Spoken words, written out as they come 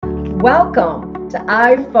Welcome to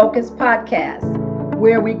iFocus Podcast,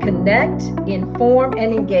 where we connect, inform,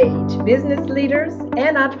 and engage business leaders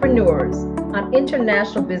and entrepreneurs on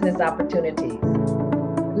international business opportunities.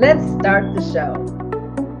 Let's start the show.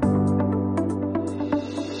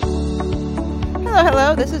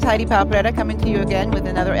 Hello. This is Heidi Powell-Prera coming to you again with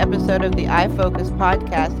another episode of the iFocus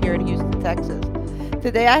Podcast here in Houston, Texas.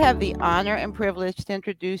 Today, I have the honor and privilege to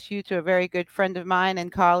introduce you to a very good friend of mine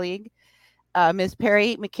and colleague, Ms.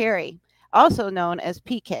 Perri McCary, also known as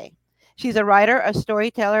PK. She's a writer, a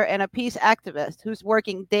storyteller, and a peace activist who's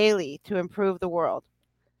working daily to improve the world.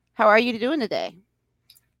 How are you doing today?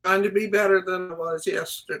 Trying to be better than I was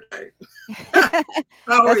yesterday.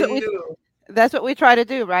 How are you? That's what we try to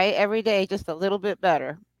do, right? Every day, just a little bit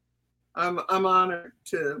better. I'm honored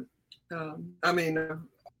to. The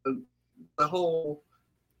whole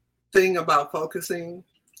thing about focusing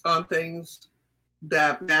on things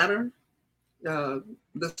that matter.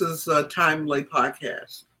 This is a timely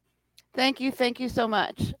podcast. Thank you so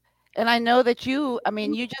much. And I know that you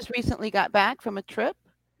just recently got back from a trip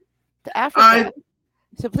to Africa.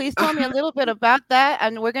 So please tell me a little bit about that.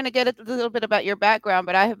 And we're going to get a little bit about your background,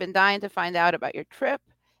 but I have been dying to find out about your trip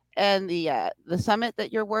and the summit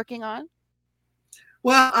that you're working on.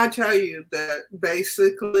 Well, I tell you that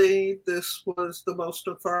basically this was the most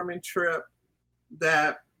affirming trip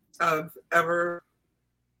that I've ever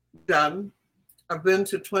done. I've been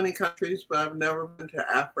to 20 countries, but I've never been to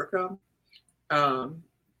Africa,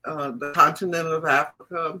 the continent of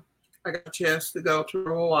Africa. I got a chance to go to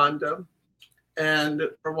Rwanda, and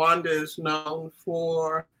Rwanda is known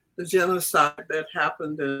for the genocide that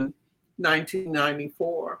happened in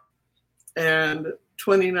 1994. And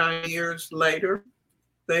 29 years later,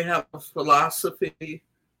 they have a philosophy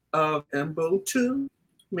of Ubuntu,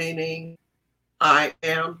 meaning I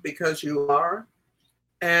am because you are.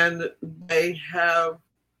 And they have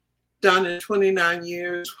done in 29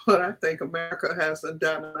 years what I think America hasn't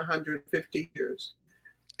done in 150 years.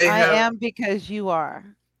 Am because you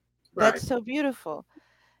are. Right. That's so beautiful.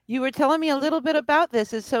 You were telling me a little bit about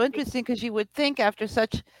this. It's so interesting because you would think after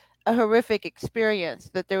such a horrific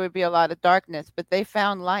experience that there would be a lot of darkness, but they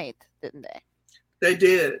found light, didn't they? They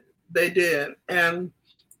did. And,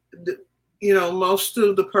 most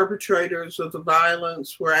of the perpetrators of the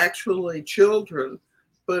violence were actually children,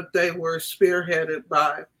 but they were spearheaded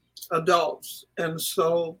by adults. And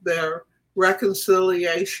so their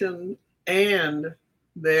reconciliation and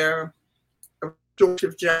their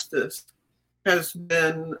restorative justice has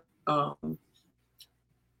been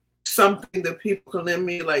something that people can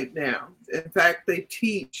emulate now. In fact, they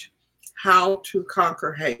teach how to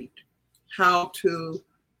conquer hate, how to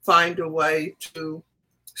find a way to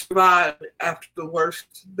survive after the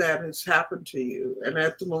worst that has happened to you. And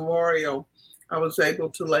at the memorial, I was able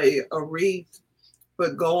to lay a wreath,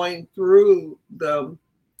 but going through the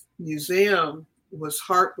museum was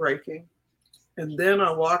heartbreaking. And then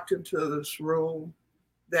I walked into this room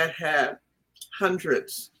that had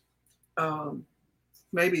hundreds,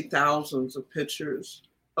 maybe thousands of pictures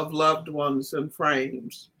of loved ones in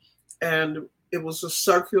frames. And it was a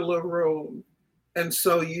circular room. And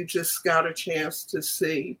so you just got a chance to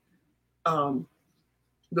see the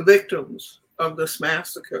victims of this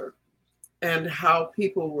massacre and how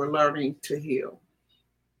people were learning to heal.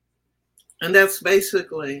 And that's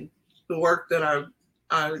basically the work that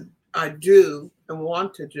I do and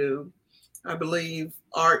want to do. I believe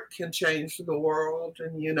art can change the world.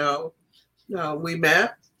 And, we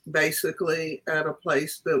met basically at a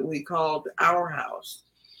place that we called Our House.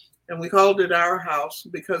 And we called it Our House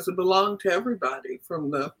because it belonged to everybody, from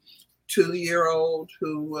the 2-year-old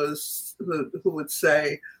who would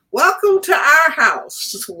say, "Welcome to our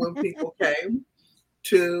house," when people came,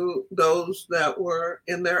 to those that were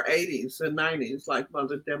in their 80s and 90s, like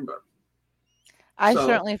Mother Denver. I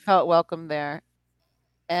certainly felt welcome there.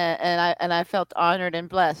 And I felt honored and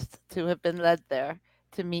blessed to have been led there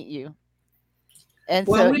to meet you. And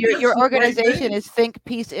so your organization is Think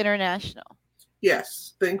Peace International.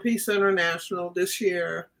 Yes, Think Peace International. This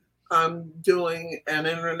year, I'm doing an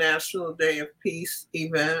International Day of Peace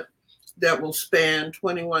event that will span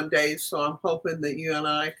 21 days. So I'm hoping that you and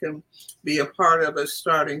I can be a part of it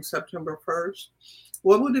starting September 1st.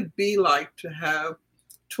 What would it be like to have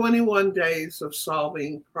 21 days of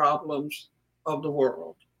solving problems of the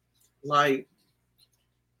world? Like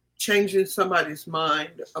changing somebody's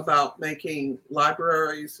mind about making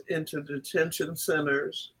libraries into detention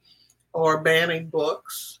centers, or banning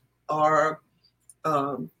books, or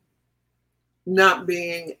not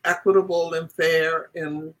being equitable and fair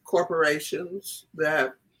in corporations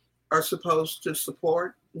that are supposed to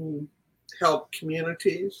support and help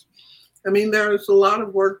communities. I mean, there's a lot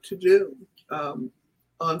of work to do.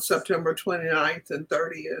 On September 29th and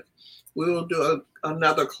 30th, we will do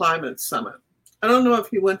another climate summit. I don't know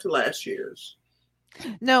if you went to last year's.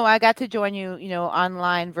 No, I got to join you,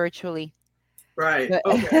 online virtually. Right. But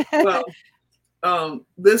Okay. Well,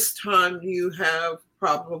 this time you have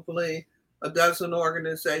probably a dozen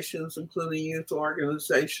organizations, including youth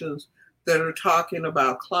organizations, that are talking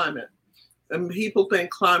about climate. And people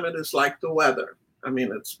think climate is like the weather. I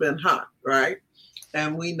mean, it's been hot, right?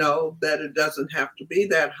 And we know that it doesn't have to be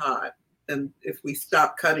that hot. And if we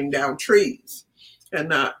stop cutting down trees and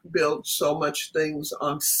not build so much things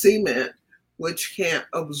on cement, which can't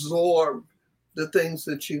absorb the things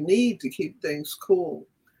that you need to keep things cool.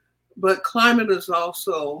 But climate is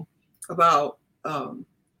also about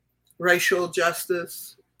racial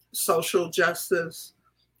justice, social justice.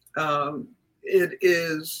 It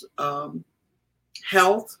is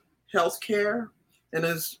healthcare. And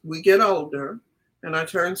as we get older, and I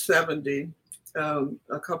turned 70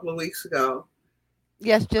 a couple of weeks ago.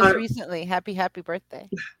 Yes, just recently. Happy birthday.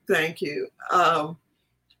 Thank you.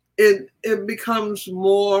 It becomes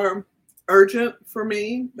more urgent for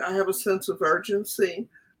me. I have a sense of urgency.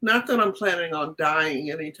 Not that I'm planning on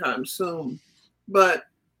dying anytime soon, but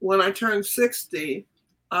when I turned 60,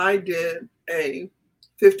 I did a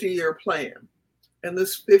 50-year plan. And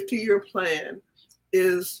this 50-year plan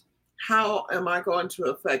is, how am I going to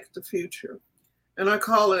affect the future? And I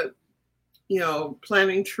call it,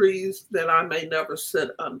 planting trees that I may never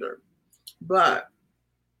sit under. But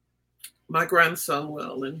my grandson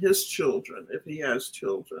will, and his children, if he has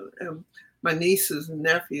children, and my nieces and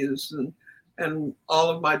nephews, and all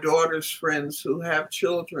of my daughter's friends who have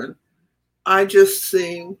children. I just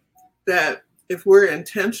see that if we're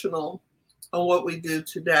intentional on what we do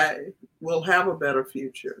today, we'll have a better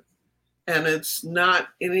future. And it's not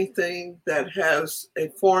anything that has a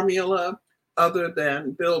formula other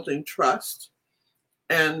than building trust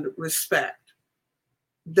and respect.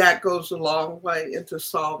 That goes a long way into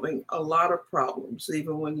solving a lot of problems,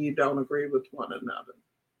 even when you don't agree with one another.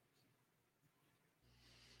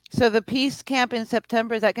 So the Peace Camp in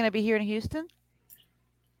September, is that going to be here in Houston?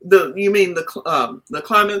 You mean the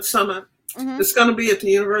climate summit? Mm-hmm. It's going to be at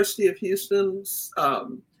the University of Houston's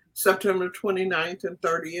September 29th and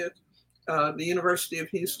 30th. The University of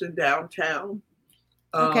Houston downtown.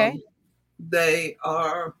 Okay. They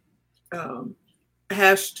are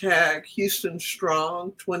hashtag Houston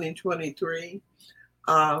Strong 2023.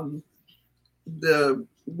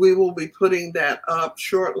 We will be putting that up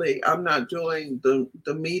shortly. I'm not doing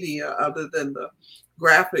the media other than the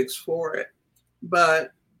graphics for it.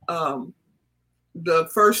 But the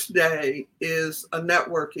first day is a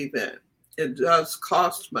network event. It does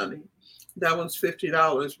cost money. That one's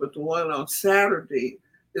 $50, but the one on Saturday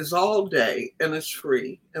is all day and it's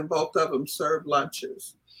free, and both of them serve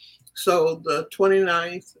lunches. So the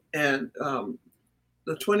 29th and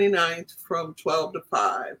the 29th from 12 to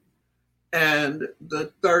 5, and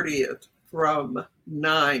the 30th from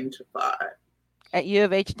 9 to 5. At U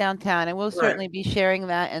of H downtown, and we'll Right. certainly be sharing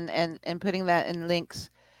that and putting that in links.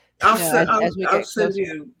 I'll send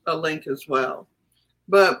you a link as well.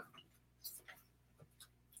 But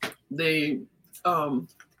the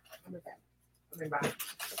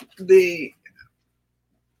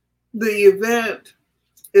event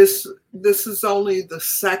this is only the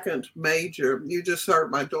second major. You just heard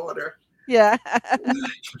my daughter. Yeah.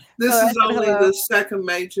 This is only the second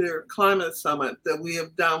major climate summit that we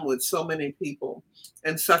have done with so many people,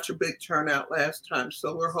 and such a big turnout last time.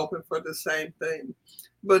 So we're hoping for the same thing.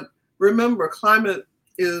 But remember, climate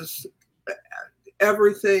is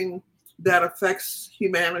everything that affects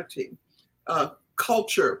humanity.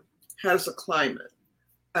 Culture has a climate,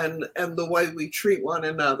 and the way we treat one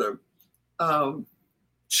another.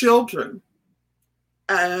 Children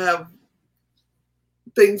have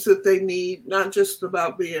things that they need, not just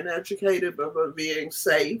about being educated, but about being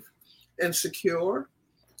safe and secure,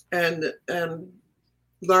 and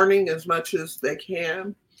learning as much as they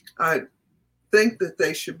can. I think that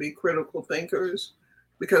they should be critical thinkers,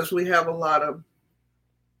 because we have a lot of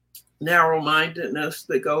narrow-mindedness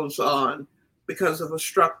that goes on because of a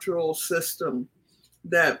structural system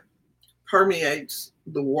that permeates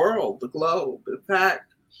the world, the globe. In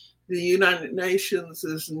fact, the United Nations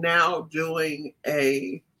is now doing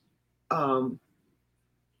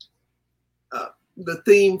the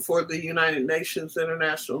theme for the United Nations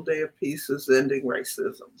International Day of Peace is ending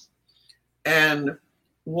racism. And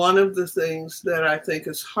one of the things that I think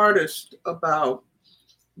is hardest about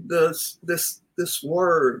this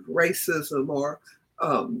word, racism, or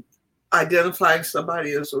identifying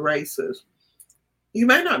somebody as a racist, you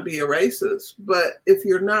may not be a racist, but if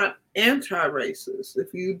you're not anti-racist,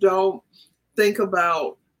 if you don't think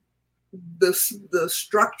about the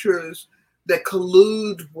structures that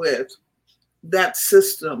collude with that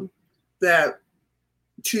system that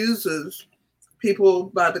chooses people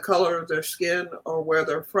by the color of their skin or where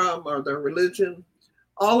they're from or their religion,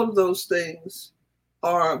 all of those things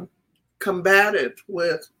are combated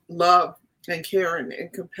with love and caring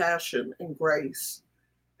and compassion and grace.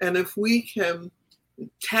 And if we can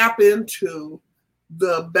tap into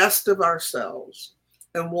the best of ourselves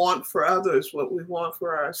and want for others what we want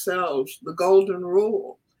for ourselves, the golden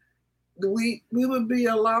rule, we would be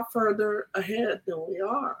a lot further ahead than we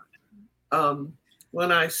are.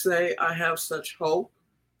 When I say I have such hope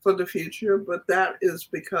for the future, but that is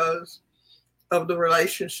because of the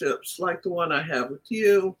relationships like the one I have with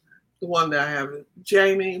you, the one that I have with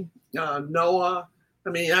Jamie, Noah. I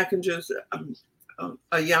mean, I can just,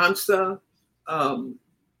 Ayansa,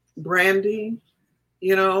 Brandy,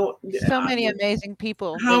 you know. So many amazing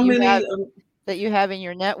people How that you many? have that you have in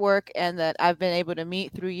your network and that I've been able to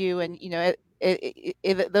meet through you. And, you know,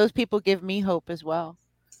 those people give me hope as well.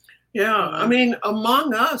 Yeah, You know? I mean,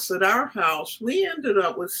 among us at our house, we ended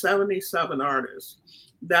up with 77 artists.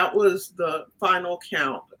 That was the final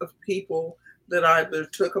count of people that either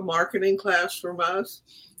took a marketing class from us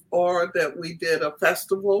or that we did a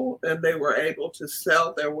festival and they were able to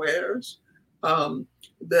sell their wares,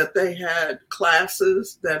 that they had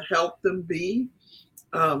classes that helped them be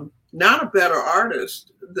not a better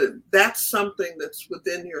artist. That's something that's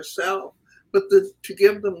within yourself, but to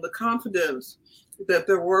give them the confidence that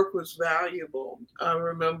their work was valuable. I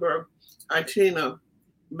remember Itina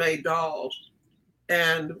made dolls,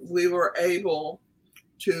 and we were able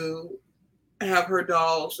to have her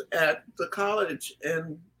dolls at the college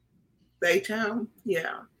in Baytown.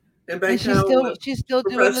 Yeah. In And Baytown she's still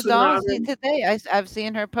doing the Professor dolls Nodden, today. I've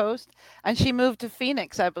seen her post, and she moved to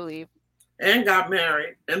Phoenix, I believe. and got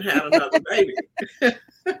married and had another baby.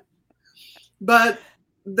 But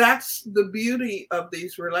that's the beauty of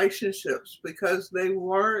these relationships, because they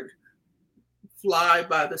weren't fly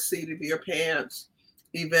by the seat of your pants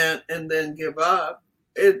event and then give up.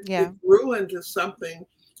 It grew into something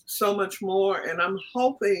so much more. And I'm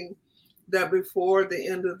hoping that before the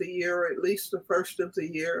end of the year, or at least the first of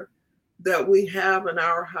the year, that we have in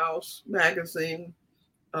our house magazine.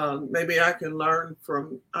 Maybe I can learn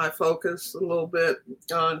from iFocus a little bit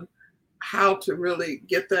on how to really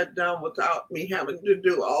get that done without me having to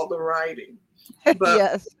do all the writing. But,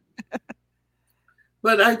 yes.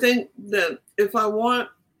 But I think that if I want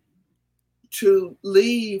to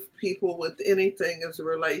leave people with anything as it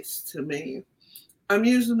relates to me, I'm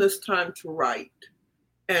using this time to write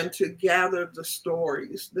and to gather the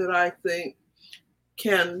stories that I think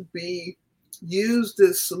can be used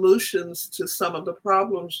as solutions to some of the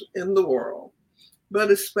problems in the world,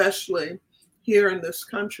 but especially here in this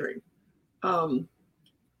country. I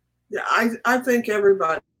think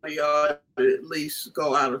everybody ought to at least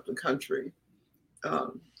go out of the country a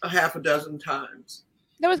half a dozen times.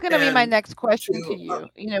 That was going to be my next question to you.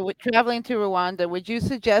 You know, with traveling to Rwanda, would you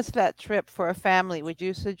suggest that trip for a family? Would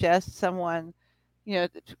you suggest someone, you know,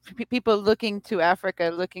 people looking to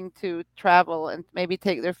Africa, looking to travel and maybe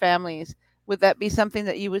take their families? Would that be something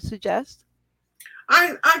that you would suggest?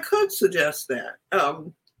 I could suggest that.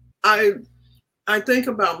 I think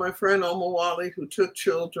about my friend Omawale, who took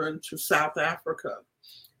children to South Africa.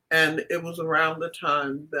 And it was around the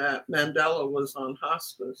time that Mandela was on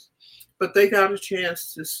hospice. But they got a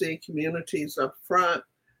chance to see communities up front,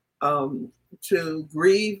 to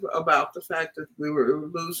grieve about the fact that they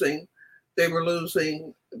were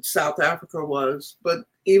losing, South Africa was, but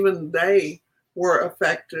even they were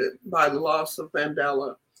affected by the loss of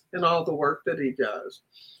Mandela and all the work that he does.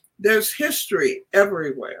 There's history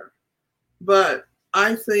everywhere, but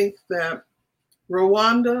I think that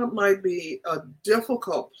Rwanda might be a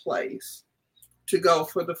difficult place to go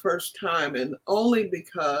for the first time, and only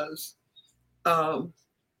because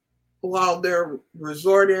while they're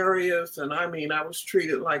resort areas, and I mean, I was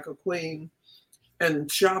treated like a queen and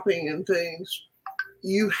shopping and things,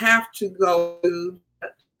 you have to go to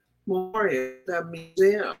that memorial, that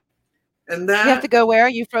museum. And that you have to go where?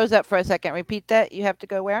 You froze up for a second. Repeat that. You have to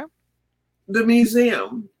go where? The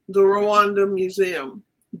museum, the Rwanda Museum,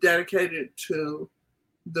 dedicated to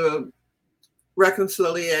the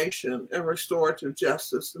reconciliation and restorative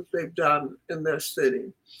justice that they've done in their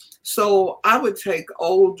city. So I would take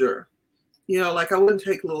older, like I wouldn't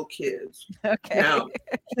take little kids. Okay. Now,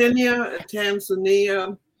 Kenya and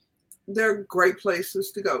Tanzania, they're great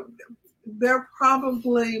places to go. There are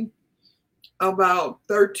probably about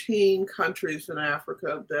 13 countries in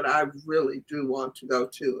Africa that I really do want to go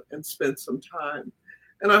to and spend some time.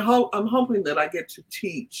 And I'm hoping that I get to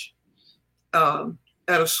teach at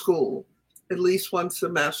a school at least one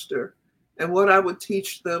semester. And what I would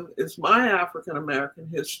teach them is my African American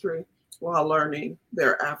history while learning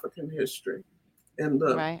their African history in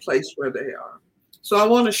the place where they are. So I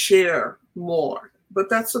want to share more, but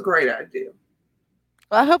that's a great idea.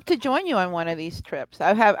 Well, I hope to join you on one of these trips.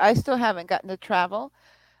 I still haven't gotten to travel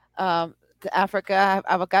to Africa.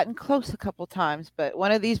 I've gotten close a couple times, but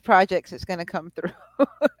one of these projects is going to come through.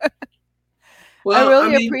 Well, I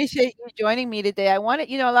really appreciate you joining me today. I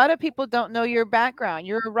wanted, a lot of people don't know your background.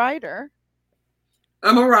 You're a writer.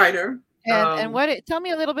 I'm a writer. And tell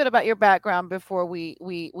me a little bit about your background before we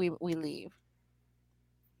leave.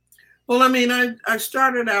 Well, I mean, I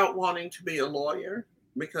started out wanting to be a lawyer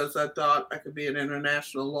because I thought I could be an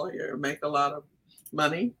international lawyer and make a lot of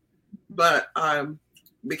money. But I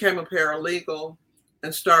became a paralegal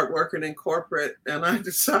and started working in corporate, and I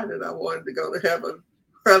decided I wanted to go to heaven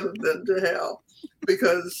rather than to hell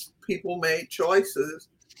because people made choices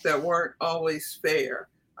that weren't always fair.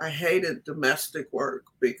 I hated domestic work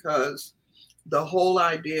because the whole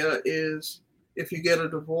idea is if you get a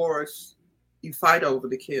divorce, you fight over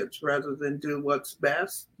the kids rather than do what's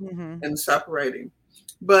best and separating.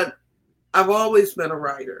 But I've always been a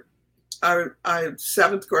writer.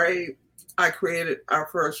 Seventh grade, I created our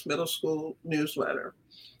first middle school newsletter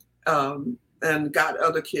and got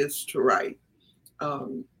other kids to write.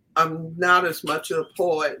 I'm not as much a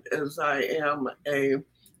poet as I am a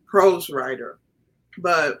prose writer,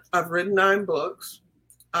 but I've written 9 books.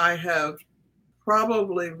 I have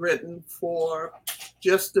probably written for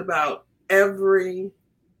just about every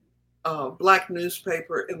Black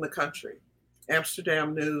newspaper in the country.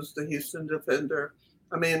 Amsterdam News, the Houston Defender.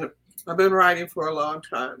 I mean, I've been writing for a long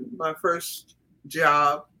time. My first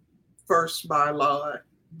job, first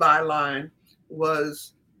byline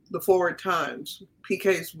was the Forward Times,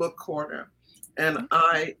 PK's Book Corner. And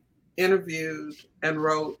I interviewed and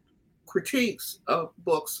wrote critiques of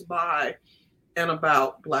books by and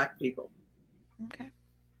about Black people. Okay.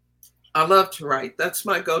 I love to write. That's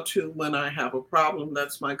my go-to when I have a problem.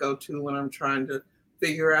 That's my go-to when I'm trying to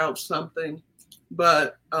figure out something.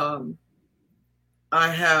 But I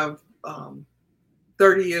have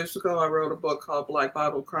 30 years ago, I wrote a book called Black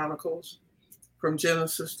Bible Chronicles, From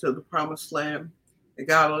Genesis to the Promised Land. It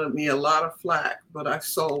got me a lot of flack, but I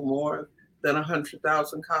sold more than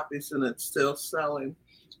 100,000 copies and it's still selling.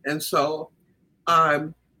 And so I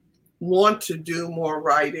want to do more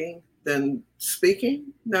writing than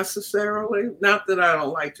speaking necessarily. Not that I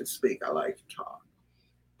don't like to speak, I like to talk.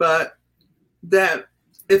 But that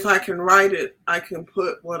if I can write it, I can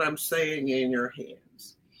put what I'm saying in your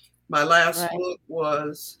hands. My last book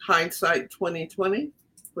was Hindsight 2020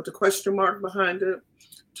 with a question mark behind it,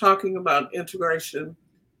 talking about integration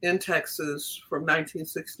in Texas from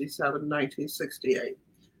 1967 to 1968.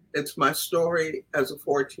 It's my story as a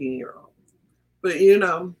 14-year-old. But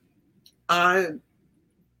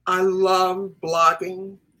I love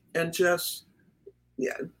blogging and just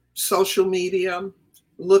social media,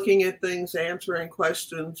 looking at things, answering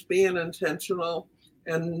questions, being intentional,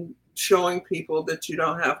 and showing people that you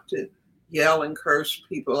don't have to yell and curse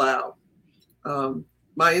people out.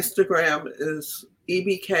 My Instagram is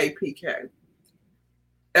EBKPK.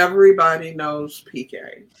 Everybody knows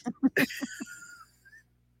PK.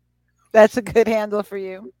 That's a good handle for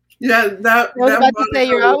you. Yeah, I was about to say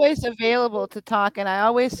you're always available to talk, and I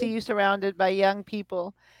always see you surrounded by young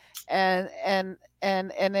people, and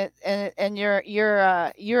your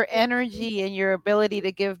energy and your ability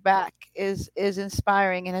to give back is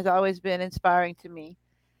inspiring and has always been inspiring to me.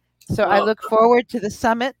 So I look forward to the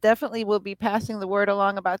summit. Definitely will be passing the word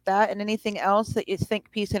along about that, and anything else that you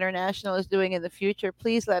think Peace International is doing in the future,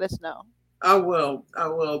 please let us know. I will.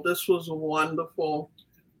 This was a wonderful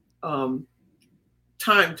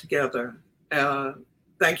time together.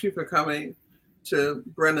 Thank you for coming to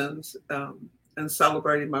Brennan's and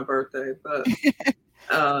celebrating my birthday. But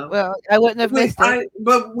well, I wouldn't have missed it.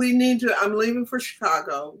 But we need to. I'm leaving for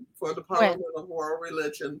Chicago for the Parliament of World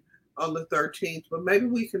Religion on the 13th. But maybe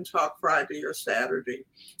we can talk Friday or Saturday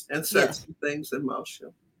and set some things in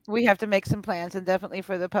motion. We have to make some plans, and definitely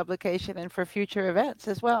for the publication and for future events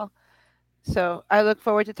as well. So I look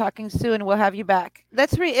forward to talking soon. We'll have you back.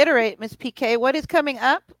 Let's reiterate, Ms. PK, what is coming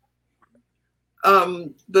up?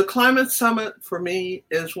 The climate summit for me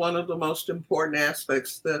is one of the most important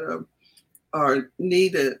aspects that are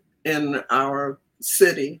needed in our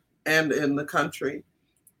city and in the country.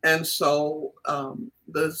 And so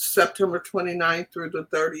the September 29th through the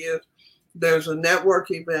 30th, there's a network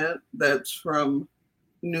event that's from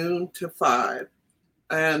noon to 5.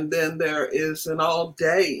 And then there is an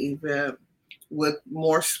all-day event with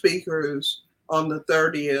more speakers on the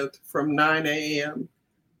 30th from 9 a.m.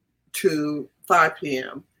 to 5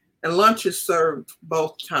 p.m. And lunch is served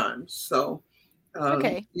both times. So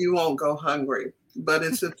you won't go hungry. But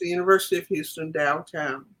it's at the University of Houston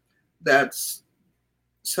downtown. That's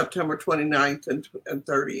September 29th and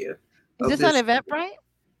 30th. Is this on Eventbrite?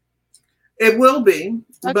 It will be.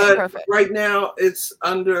 Okay, but perfect. Right now it's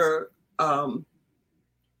under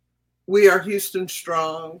We Are Houston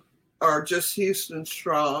Strong, or just Houston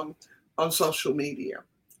Strong on social media.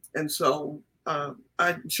 And so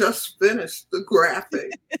I just finished the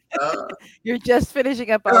graphic. You're just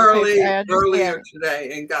finishing up earlier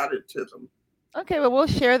today and got it to them. Okay, well, we'll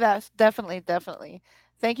share that. Definitely.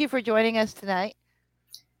 Thank you for joining us tonight.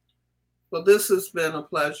 Well, this has been a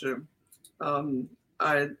pleasure.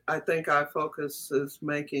 I think iFocus is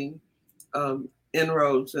making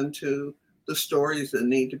inroads into the stories that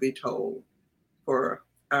need to be told for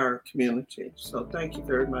our community. So thank you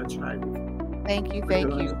very much, Heidi. Thank you.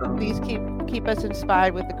 Please keep us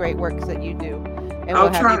inspired with the great works that you do. And I'll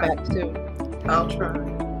we'll have try. you back soon. I'll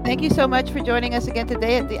try. Thank you so much for joining us again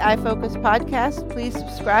today at the iFocus podcast. Please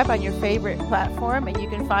subscribe on your favorite platform, and you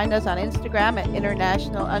can find us on Instagram at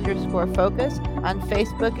international_focus, on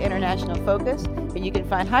Facebook, International Focus, and you can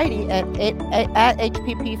find Heidi at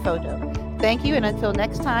HPP Photo. Thank you, and until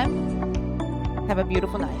next time, have a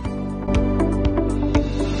beautiful night.